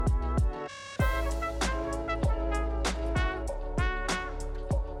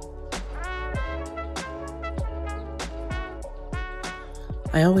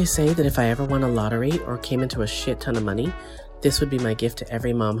I always say that if I ever won a lottery or came into a shit ton of money, this would be my gift to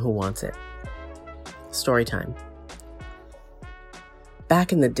every mom who wants it. Story time.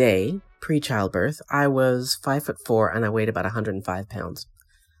 Back in the day, pre-childbirth, I was 5'4" and I weighed about 105 pounds.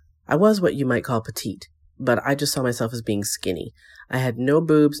 I was what you might call petite, but I just saw myself as being skinny. I had no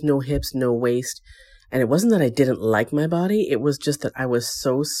boobs, no hips, no waist, and it wasn't that I didn't like my body, it was just that I was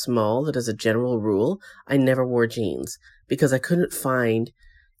so small that as a general rule, I never wore jeans because I couldn't find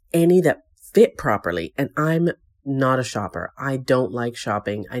any that fit properly, and I'm not a shopper. I don't like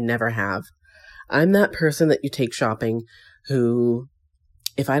shopping. I never have. I'm that person that you take shopping who,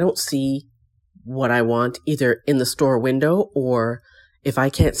 if I don't see what I want either in the store window or if I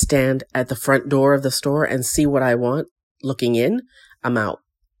can't stand at the front door of the store and see what I want looking in, I'm out.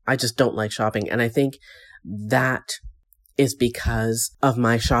 I just don't like shopping. And I think that is because of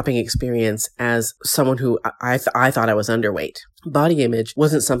my shopping experience as someone who I thought I was underweight. Body image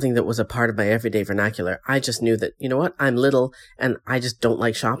wasn't something that was a part of my everyday vernacular. I just knew that, you know what, I'm little and I just don't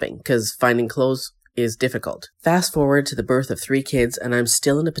like shopping because finding clothes is difficult. Fast forward to the birth of 3 kids and I'm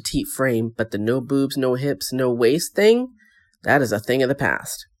still in a petite frame, but the no boobs, no hips, no waist thing, that is a thing of the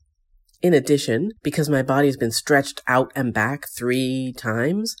past. In addition, because my body has been stretched out and back 3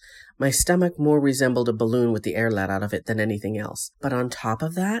 times, my stomach more resembled a balloon with the air let out of it than anything else. But on top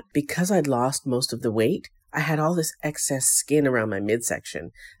of that, because I'd lost most of the weight, I had all this excess skin around my midsection,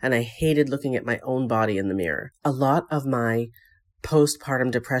 and I hated looking at my own body in the mirror. A lot of my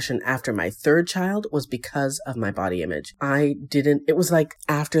postpartum depression after my 3rd child was because of my body image. It was like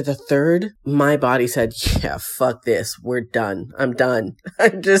after the 3rd, my body said, yeah, fuck this. We're done. I'm done.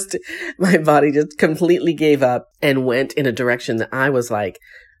 My body just completely gave up and went in a direction that I was like,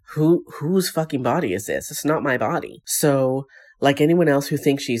 whose fucking body is this? It's not my body. So like anyone else who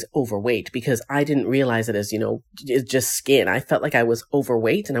thinks she's overweight, because I didn't realize it as, it's just skin. I felt like I was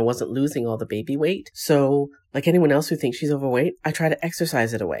overweight and I wasn't losing all the baby weight. So like anyone else who thinks she's overweight, I try to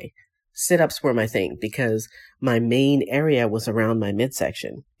exercise it away. Sit-ups were my thing because my main area was around my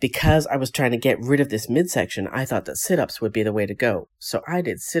midsection. Because I was trying to get rid of this midsection, I thought that sit-ups would be the way to go. So I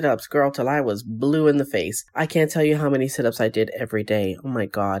did sit-ups, girl, till I was blue in the face. I can't tell you how many sit-ups I did every day. Oh my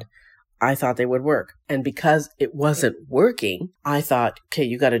God. I thought they would work. And because it wasn't working, I thought, okay,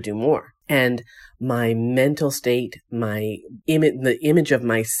 you got to do more. And my mental state, the image of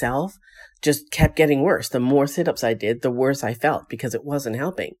myself just kept getting worse. The more sit-ups I did, the worse I felt because it wasn't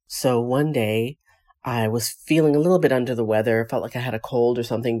helping. So one day I was feeling a little bit under the weather, felt like I had a cold or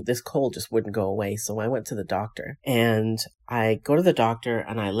something. This cold just wouldn't go away. So I went to the doctor and I go to the doctor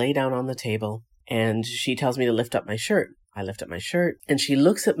and I lay down on the table and she tells me to lift up my shirt. I lift up my shirt and she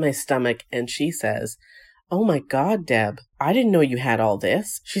looks at my stomach and she says, oh my God, Deb, I didn't know you had all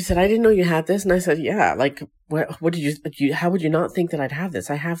this. She said, I didn't know you had this. And I said, yeah, like, what did you, how would you not think that I'd have this?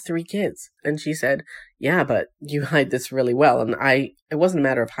 I have 3 kids. And she said, yeah, but you hide this really well. And it wasn't a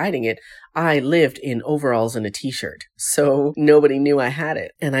matter of hiding it. I lived in overalls and a t-shirt. So nobody knew I had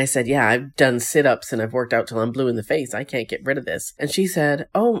it. And I said, yeah, I've done sit-ups and I've worked out till I'm blue in the face. I can't get rid of this. And she said,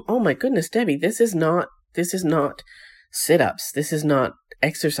 oh my goodness, Debbie, this is not sit-ups. This is not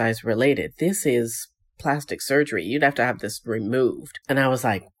exercise related. This is plastic surgery. You'd have to have this removed. And I was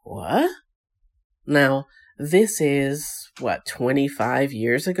like, what? Now, this is 25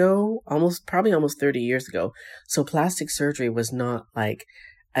 years ago? Probably almost 30 years ago. So plastic surgery was not like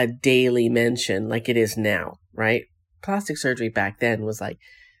a daily mention like it is now, right? Plastic surgery back then was like,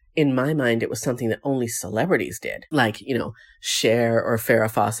 in my mind, it was something that only celebrities did, like, Cher or Farrah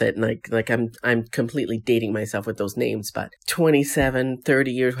Fawcett. And like I'm completely dating myself with those names, but 27,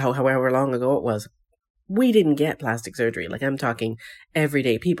 30 years, however long ago it was, we didn't get plastic surgery. Like I'm talking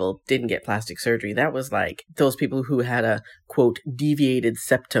everyday people didn't get plastic surgery. That was like those people who had a quote deviated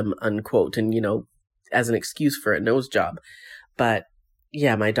septum unquote, and as an excuse for a nose job. But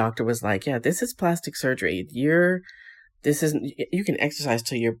yeah, my doctor was like, yeah, this is plastic surgery. You can exercise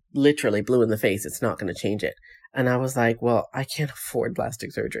till you're literally blue in the face. It's not going to change it. And I was like, well, I can't afford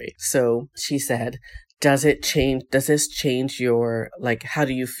plastic surgery. So she said, does this change your, like, how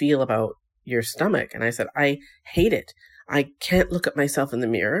do you feel about your stomach? And I said, I hate it. I can't look at myself in the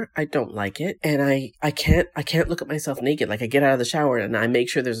mirror. I don't like it. And I can't look at myself naked. Like I get out of the shower and I make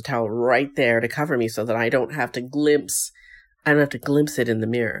sure there's a towel right there to cover me so that I don't have to glimpse it in the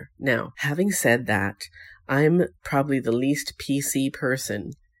mirror. Now, having said that, I'm probably the least PC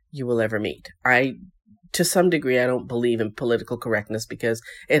person you will ever meet. To some degree, I don't believe in political correctness because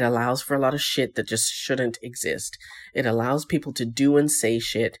it allows for a lot of shit that just shouldn't exist. It allows people to do and say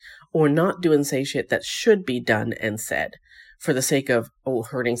shit or not do and say shit that should be done and said for the sake of,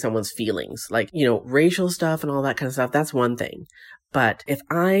 hurting someone's feelings. Like, racial stuff and all that kind of stuff, that's one thing. But if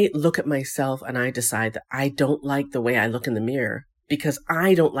I look at myself and I decide that I don't like the way I look in the mirror, because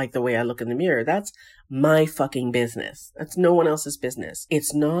I don't like the way I look in the mirror, that's my fucking business. That's no one else's business.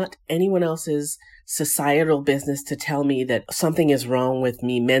 It's not anyone else's societal business to tell me that something is wrong with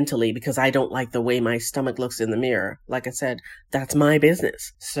me mentally because I don't like the way my stomach looks in the mirror. Like I said, that's my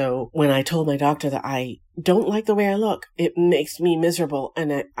business. So when I told my doctor that I don't like the way I look, it makes me miserable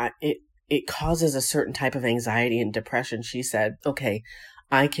and it causes a certain type of anxiety and depression. She said, okay,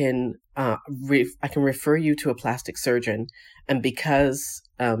 I can refer you to a plastic surgeon, and because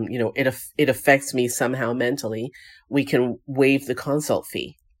it affects me somehow mentally, we can waive the consult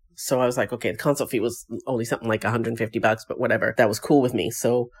fee. So I was like, okay, the consult fee was only something like $150, but whatever, that was cool with me.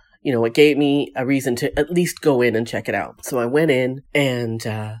 So it gave me a reason to at least go in and check it out. So I went in, and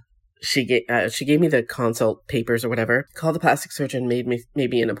she gave me the consult papers or whatever. Called the plastic surgeon, made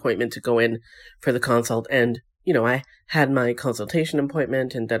me an appointment to go in for the consult, and I had my consultation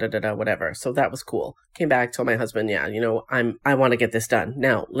appointment and whatever. So that was cool. Came back, told my husband, yeah, I want to get this done.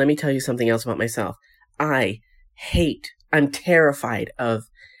 Now, let me tell you something else about myself. I'm terrified of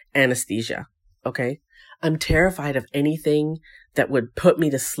anesthesia. Okay. I'm terrified of anything that would put me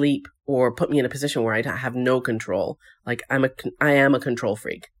to sleep or put me in a position where I have no control. Like I am a control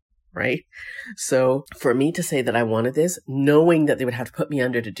freak. Right? So for me to say that I wanted this, knowing that they would have to put me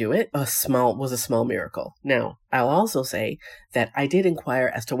under to do it, was a small miracle. Now, I'll also say that I did inquire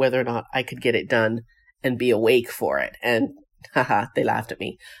as to whether or not I could get it done and be awake for it. And they laughed at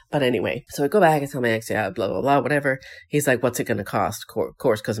me. But anyway, so I go back and tell my ex, yeah, blah, blah, blah, whatever. He's like, what's it going to cost? Of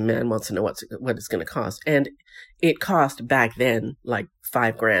course, because a man wants to know what it's going to cost. And it cost back then like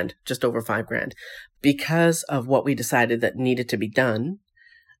 $5,000, just over $5,000, because of what we decided that needed to be done.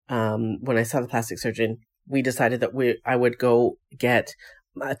 When I saw the plastic surgeon, we decided that I would go get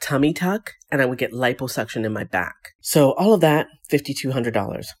a tummy tuck and I would get liposuction in my back. So all of that,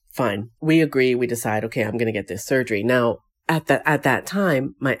 $5,200. Fine. We agree. We decide, okay, I'm going to get this surgery. Now, at that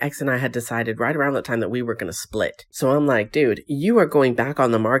time, my ex and I had decided right around the time that we were going to split. So I'm like, dude, you are going back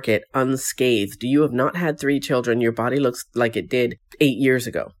on the market unscathed. You have not had 3 children. Your body looks like it did 8 years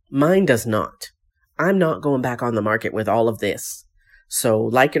ago. Mine does not. I'm not going back on the market with all of this. So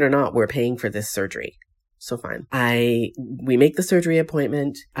like it or not, we're paying for this surgery. So fine. We make the surgery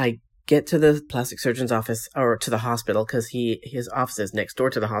appointment. I get to the plastic surgeon's office, or to the hospital, because his office is next door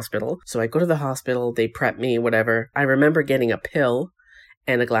to the hospital. So I go to the hospital, they prep me, whatever. I remember getting a pill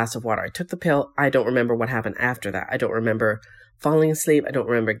and a glass of water. I took the pill. I don't remember what happened after that. I don't remember falling asleep. I don't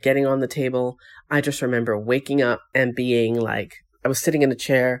remember getting on the table. I just remember waking up and being like, I was sitting in a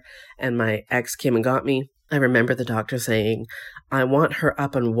chair and my ex came and got me. I remember the doctor saying, I want her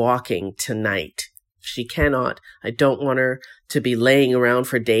up and walking tonight. She cannot. I don't want her to be laying around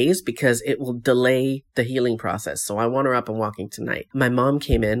for days because it will delay the healing process. So I want her up and walking tonight. My mom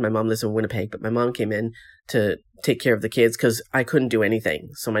came in. My mom lives in Winnipeg, but my mom came in to take care of the kids because I couldn't do anything.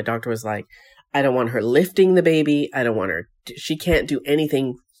 So my doctor was like, I don't want her lifting the baby. I don't want her. She can't do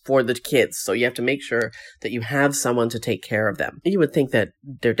anything for the kids. So you have to make sure that you have someone to take care of them. You would think that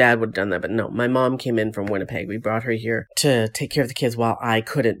their dad would have done that, but no, my mom came in from Winnipeg. We brought her here to take care of the kids while I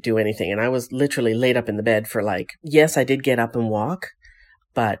couldn't do anything. And I was literally laid up in the bed for yes, I did get up and walk,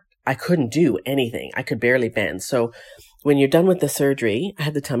 but I couldn't do anything. I could barely bend. So when you're done with the surgery, I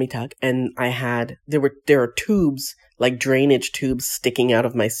had the tummy tuck and there are tubes, like drainage tubes sticking out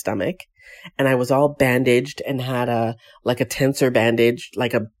of my stomach. And I was all bandaged and had a tensor bandage,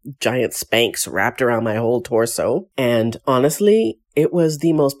 like a giant Spanx wrapped around my whole torso. And honestly, it was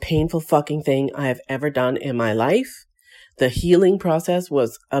the most painful fucking thing I have ever done in my life. The healing process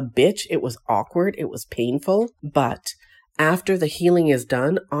was a bitch. It was awkward. It was painful. But after the healing is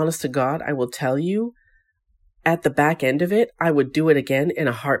done, honest to God, I will tell you, at the back end of it, I would do it again in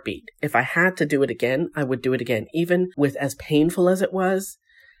a heartbeat. If I had to do it again, I would do it again, even with as painful as it was.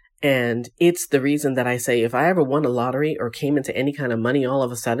 And it's the reason that I say if I ever won a lottery or came into any kind of money all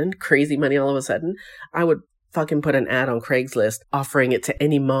of a sudden, crazy money all of a sudden, I would fucking put an ad on Craigslist offering it to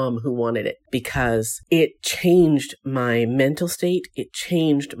any mom who wanted it, because it changed my mental state. It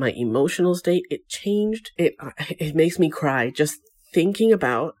changed my emotional state. It makes me cry just thinking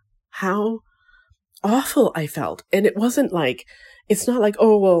about how awful I felt. And it's not like,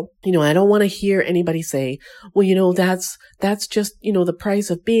 oh, well, I don't want to hear anybody say, well, that's just, the price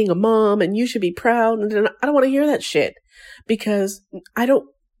of being a mom and you should be proud. And I don't want to hear that shit, because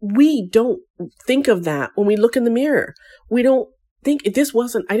we don't think of that when we look in the mirror. We don't think I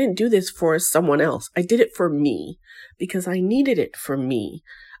didn't do this for someone else. I did it for me because I needed it for me.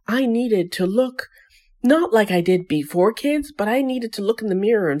 I needed to look not like I did before kids, but I needed to look in the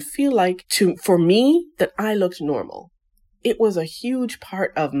mirror and feel for me that I looked normal. It was a huge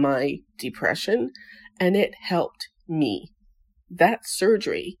part of my depression, and it helped me. That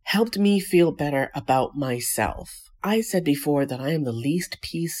surgery helped me feel better about myself. I said before that I am the least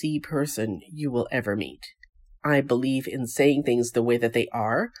PC person you will ever meet. I believe in saying things the way that they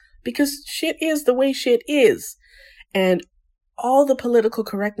are, because shit is the way shit is. And all the political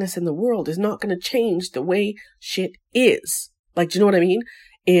correctness in the world is not going to change the way shit is. Like, do you know what I mean?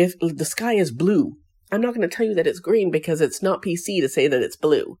 If the sky is blue, I'm not going to tell you that it's green because it's not PC to say that it's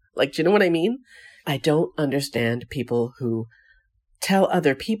blue. Like, do you know what I mean? I don't understand people who tell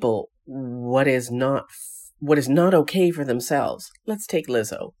other people what is not okay for themselves. Let's take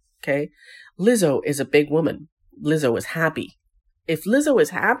Lizzo, okay? Lizzo is a big woman. Lizzo is happy. If Lizzo is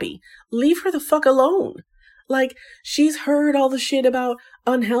happy, leave her the fuck alone. Like, she's heard all the shit about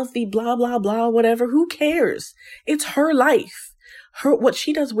unhealthy, blah, blah, blah, whatever. Who cares? It's her life. What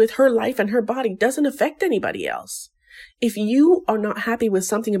she does with her life and her body doesn't affect anybody else. If you are not happy with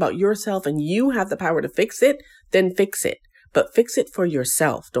something about yourself and you have the power to fix it, then fix it. But fix it for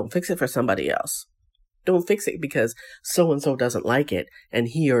yourself. Don't fix it for somebody else. Don't fix it because so-and-so doesn't like it and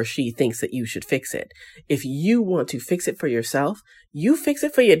he or she thinks that you should fix it. If you want to fix it for yourself, you fix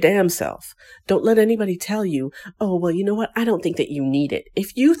it for your damn self. Don't let anybody tell you, oh, well, you know what? I don't think that you need it.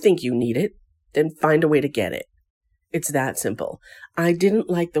 If you think you need it, then find a way to get it. It's that simple. I didn't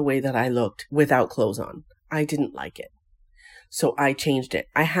like the way that I looked without clothes on. I didn't like it. So I changed it.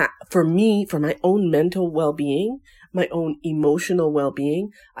 For my own mental well-being, my own emotional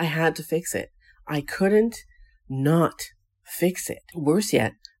well-being, I had to fix it. I couldn't not fix it. Worse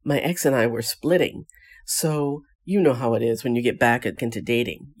yet, my ex and I were splitting. So you know how it is when you get back into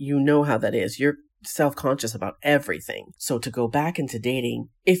dating. You know how that is. You're self-conscious about everything. So to go back into dating,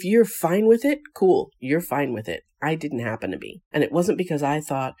 if you're fine with it, cool. You're fine with it. I didn't happen to be. And it wasn't because I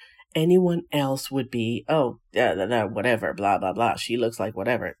thought anyone else would be, whatever, blah, blah, blah. She looks like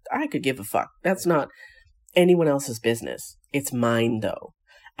whatever. I could give a fuck. That's not anyone else's business. It's mine though.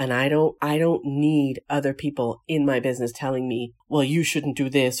 And I don't need other people in my business telling me, well, you shouldn't do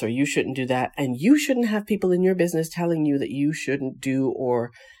this or you shouldn't do that. And you shouldn't have people in your business telling you that you shouldn't do or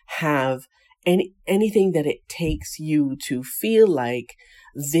have anything that it takes you to feel like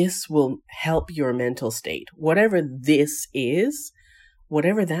this will help your mental state. Whatever this is,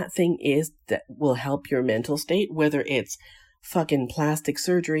 whatever that thing is that will help your mental state, whether it's fucking plastic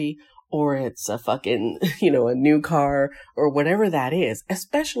surgery or it's a fucking, a new car or whatever that is,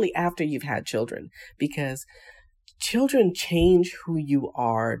 especially after you've had children, because children change who you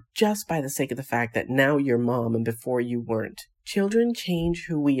are just by the sake of the fact that now you're mom and before you weren't. Children change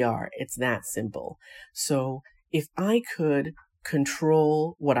who we are. It's that simple. So if I could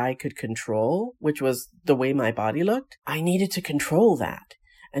control what I could control, which was the way my body looked, I needed to control that.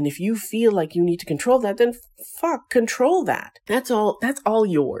 And if you feel like you need to control that, then control that. That's all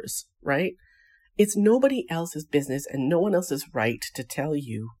yours, right? It's nobody else's business and no one else's right to tell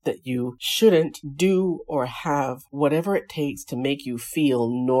you that you shouldn't do or have whatever it takes to make you feel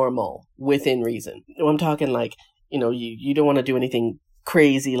normal within reason. I'm talking like, you don't want to do anything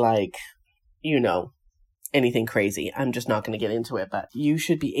crazy like, anything crazy. I'm just not going to get into it, but you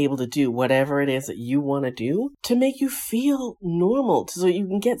should be able to do whatever it is that you want to do to make you feel normal, so you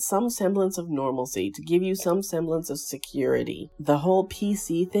can get some semblance of normalcy, to give you some semblance of security. The whole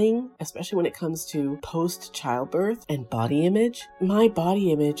PC thing, especially when it comes to post-childbirth and body image, my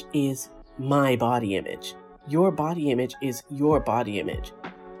body image is my body image. Your body image is your body image.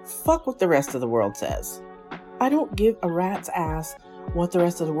 Fuck what the rest of the world says. I don't give a rat's ass what the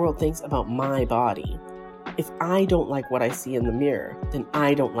rest of the world thinks about my body. If I don't like what I see in the mirror, then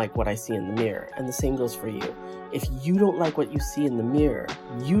I don't like what I see in the mirror. And the same goes for you. If you don't like what you see in the mirror,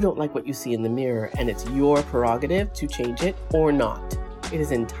 you don't like what you see in the mirror, and it's your prerogative to change it or not. It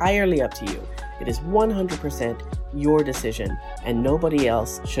is entirely up to you. It is 100% your decision, and nobody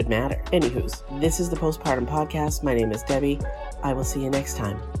else should matter. Anywho's, this is the Postpartum Podcast. My name is Debbie. I will see you next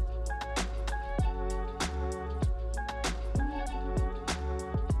time.